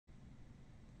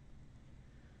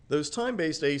Those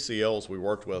time-based ACLs we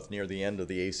worked with near the end of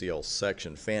the ACL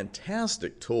section,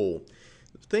 fantastic tool.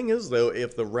 The thing is though,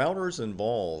 if the routers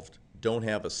involved don't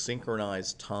have a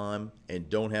synchronized time and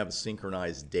don't have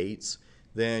synchronized dates,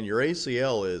 then your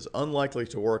ACL is unlikely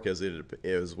to work as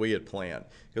we had planned.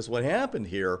 Because what happened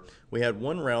here, we had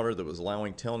one router that was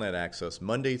allowing telnet access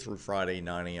Monday through Friday,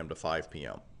 9 a.m. to 5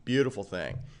 p.m. Beautiful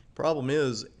thing. Problem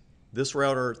is, this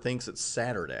router thinks it's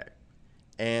Saturday.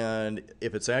 And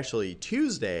if it's actually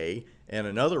Tuesday and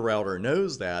another router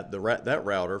knows that, that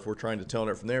router, if we're trying to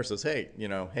telnet from there, says, hey,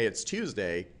 hey, it's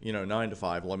Tuesday, 9 to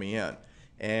 5, let me in.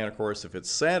 And of course, if it's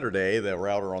Saturday, the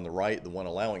router on the right, the one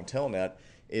allowing telnet,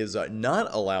 is not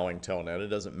allowing telnet. It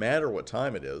doesn't matter what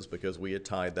time it is because we had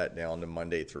tied that down to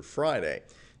Monday through Friday.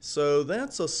 So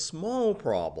that's a small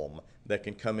problem that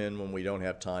can come in when we don't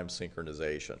have time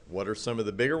synchronization. What are some of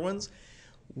the bigger ones?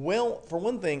 Well, for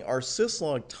one thing, our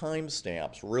syslog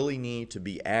timestamps really need to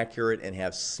be accurate and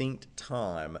have synced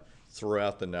time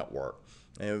throughout the network.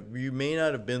 And you may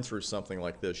not have been through something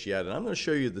like this yet, and I'm going to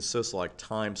show you the syslog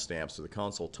timestamps or the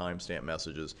console timestamp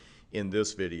messages in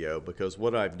this video, because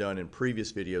what I've done in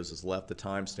previous videos is left the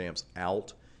timestamps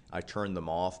out. I turned them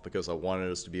off because I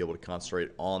wanted us to be able to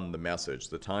concentrate on the message.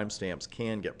 The timestamps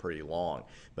can get pretty long,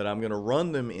 but I'm going to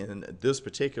run them in this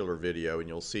particular video and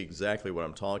you'll see exactly what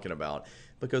I'm talking about.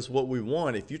 Because what we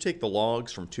want, if you take the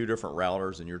logs from two different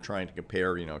routers and you're trying to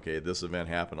compare, okay, this event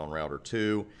happened on router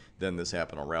 2, then this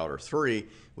happened on router 3,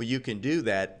 well, you can do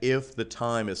that if the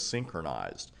time is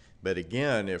synchronized. But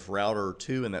again, if router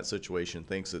 2 in that situation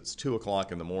thinks it's 2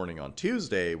 o'clock in the morning on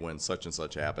Tuesday when such and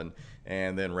such happened,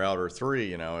 and then router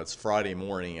 3, it's Friday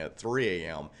morning at 3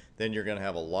 a.m., then you're going to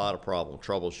have a lot of problem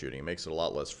troubleshooting. It makes it a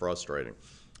lot less frustrating.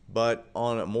 But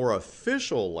on a more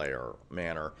official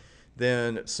manner,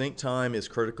 then sync time is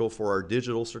critical for our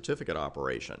digital certificate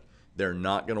operation. They're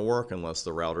not going to work unless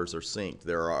the routers are synced.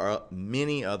 There are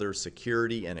many other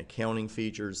security and accounting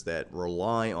features that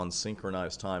rely on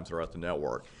synchronized time throughout the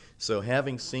network. So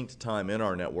having synced time in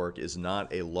our network is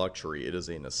not a luxury, it is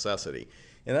a necessity.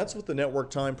 And that's what the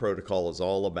network time protocol is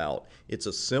all about. It's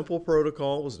a simple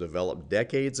protocol, was developed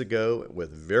decades ago with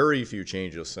very few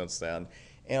changes since then.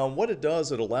 And what it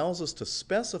does, it allows us to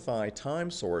specify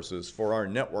time sources for our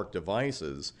network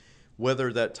devices,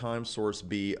 whether that time source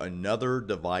be another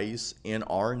device in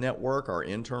our network, our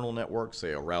internal network,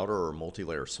 say a router or a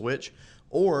multi-layer switch,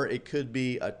 or it could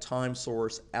be a time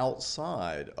source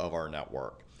outside of our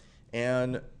network.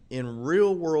 And in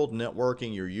real-world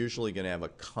networking, you're usually going to have a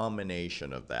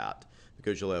combination of that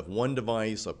because you'll have one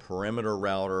device, a perimeter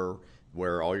router,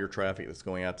 where all your traffic that's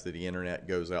going out to the internet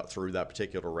goes out through that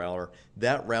particular router.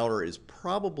 That router is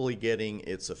probably getting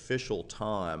its official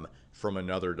time from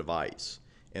another device.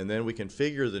 And then we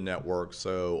configure the network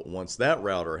so once that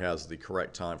router has the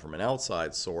correct time from an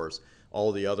outside source,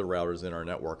 all the other routers in our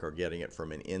network are getting it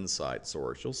from an inside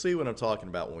source. You'll see what I'm talking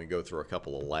about when we go through a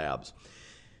couple of labs.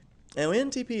 Now,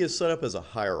 NTP is set up as a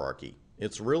hierarchy.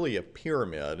 It's really a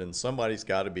pyramid, and somebody's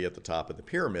got to be at the top of the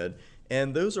pyramid.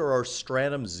 And those are our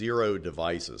stratum 0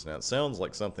 devices. Now, it sounds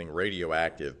like something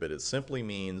radioactive, but it simply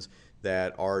means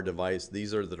that our device,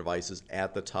 these are the devices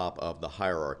at the top of the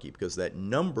hierarchy, because that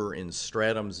number in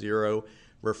stratum 0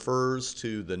 refers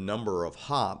to the number of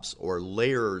hops or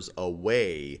layers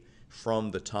away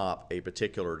from the top a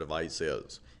particular device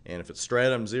is. And if it's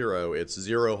stratum 0, it's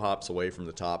 0 hops away from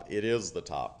the top. It is the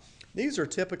top. These are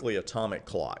typically atomic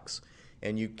clocks.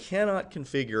 And you cannot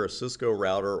configure a Cisco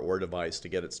router or device to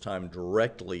get its time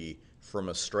directly from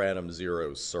a stratum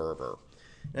 0 server.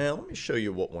 Now, let me show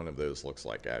you what one of those looks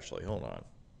like, actually. Hold on.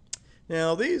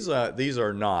 Now, these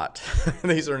are not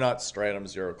these are not stratum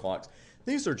 0 clocks.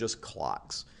 These are just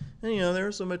clocks. And,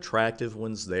 there's some attractive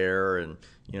ones there, and,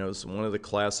 one of the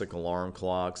classic alarm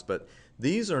clocks, but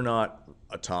these are not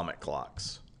atomic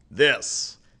clocks.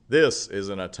 This is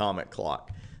an atomic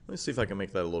clock. Let me see if I can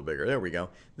make that a little bigger. There we go.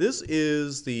 This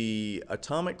is the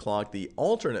atomic clock, the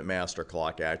alternate master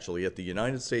clock, actually, at the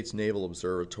United States Naval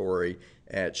Observatory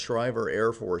at Schriever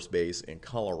Air Force Base in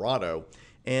Colorado.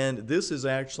 And this is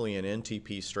actually an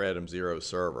NTP Stratum 0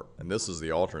 server. And this is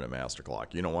the alternate master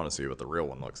clock. You don't want to see what the real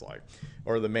one looks like,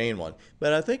 or the main one.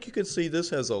 But I think you can see this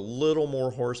has a little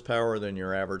more horsepower than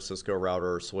your average Cisco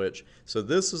router or switch. So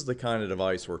this is the kind of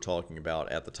device we're talking about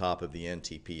at the top of the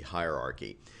NTP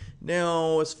hierarchy.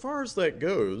 Now, as far as that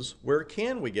goes, where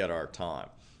can we get our time?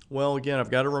 Well, again, I've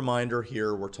got a reminder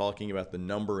here. We're talking about the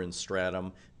number in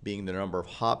stratum being the number of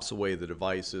hops away the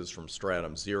device is from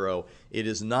stratum 0. It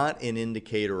is not an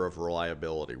indicator of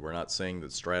reliability. We're not saying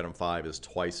that stratum 5 is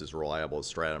twice as reliable as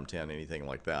stratum 10, anything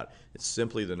like that. It's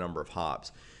simply the number of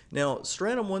hops. Now,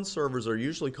 Stratum 1 servers are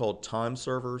usually called time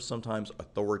servers, sometimes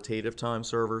authoritative time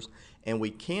servers, and we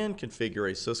can configure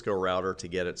a Cisco router to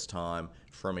get its time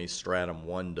from a Stratum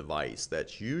 1 device.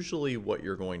 That's usually what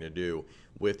you're going to do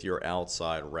with your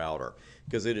outside router,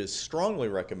 because it is strongly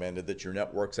recommended that your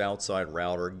network's outside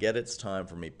router get its time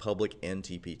from a public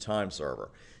NTP time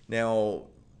server. Now,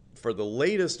 for the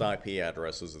latest IP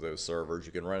addresses of those servers,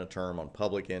 you can run a term on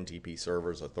public NTP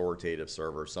servers, authoritative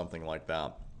servers, something like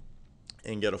that,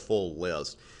 and get a full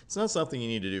list. It's not something you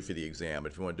need to do for the exam,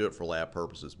 but if you want to do it for lab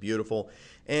purposes, beautiful.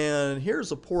 And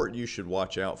here's a port you should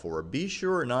watch out for. Be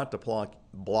sure not to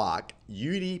block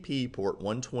UDP port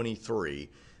 123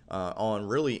 on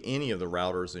really any of the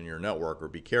routers in your network, or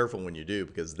be careful when you do,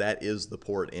 because that is the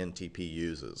port NTP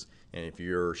uses. And if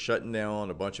you're shutting down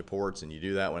a bunch of ports and you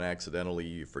do that one accidentally,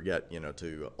 you forget,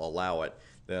 to allow it,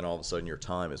 then all of a sudden your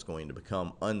time is going to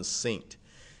become unsynced.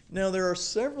 Now, there are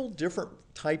several different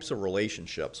types of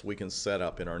relationships we can set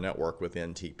up in our network with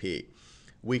NTP.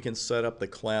 We can set up the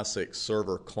classic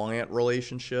server-client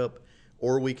relationship,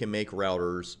 or we can make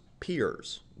routers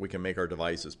peers. We can make our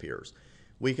devices peers.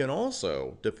 We can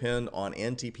also depend on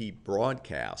NTP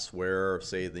broadcasts, where,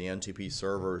 say, the NTP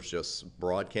server is just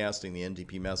broadcasting the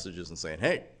NTP messages and saying,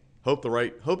 hey, hope the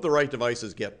right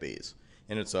devices get these.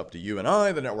 And it's up to you and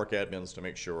I, the network admins, to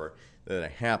make sure that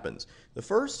it happens. The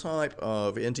first type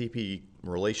of NTP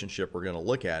relationship we're going to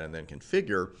look at and then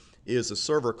configure is a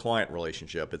server-client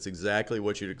relationship. It's exactly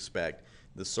what you'd expect.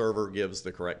 The server gives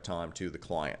the correct time to the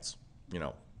clients.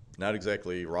 Not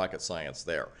exactly rocket science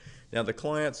there. Now, the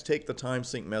clients take the time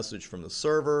sync message from the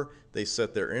server, they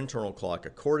set their internal clock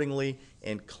accordingly,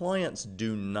 and clients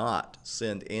do not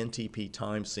send NTP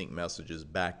time sync messages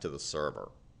back to the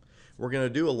server. We're going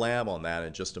to do a lab on that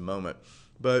in just a moment,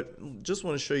 but just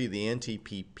want to show you the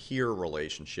NTP peer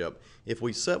relationship. If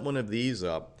we set one of these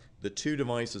up, the two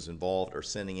devices involved are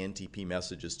sending NTP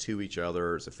messages to each other.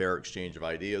 There's a fair exchange of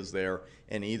ideas there,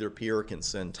 and either peer can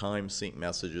send time sync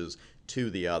messages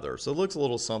to the other. So it looks a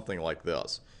little something like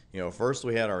this. First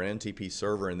we had our NTP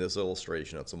server in this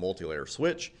illustration. It's a multi-layer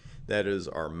switch. That is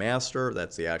our master.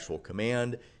 That's the actual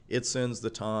command. It sends the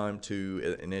time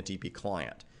to an NTP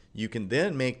client. You can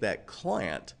then make that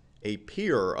client a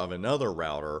peer of another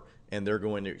router, and they're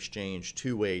going to exchange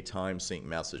two-way time sync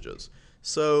messages.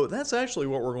 So that's actually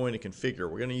what we're going to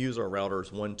configure. We're going to use our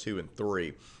routers 1, 2, and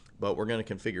 3, but we're going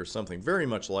to configure something very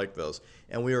much like this.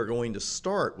 And we are going to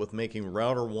start with making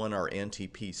router 1 our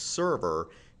NTP server,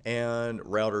 and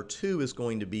router 2 is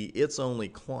going to be its only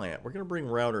client. We're going to bring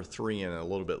router 3 in a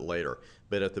little bit later.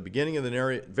 But at the beginning of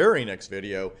the very next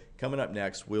video, coming up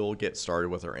next, we'll get started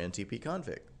with our NTP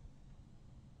config.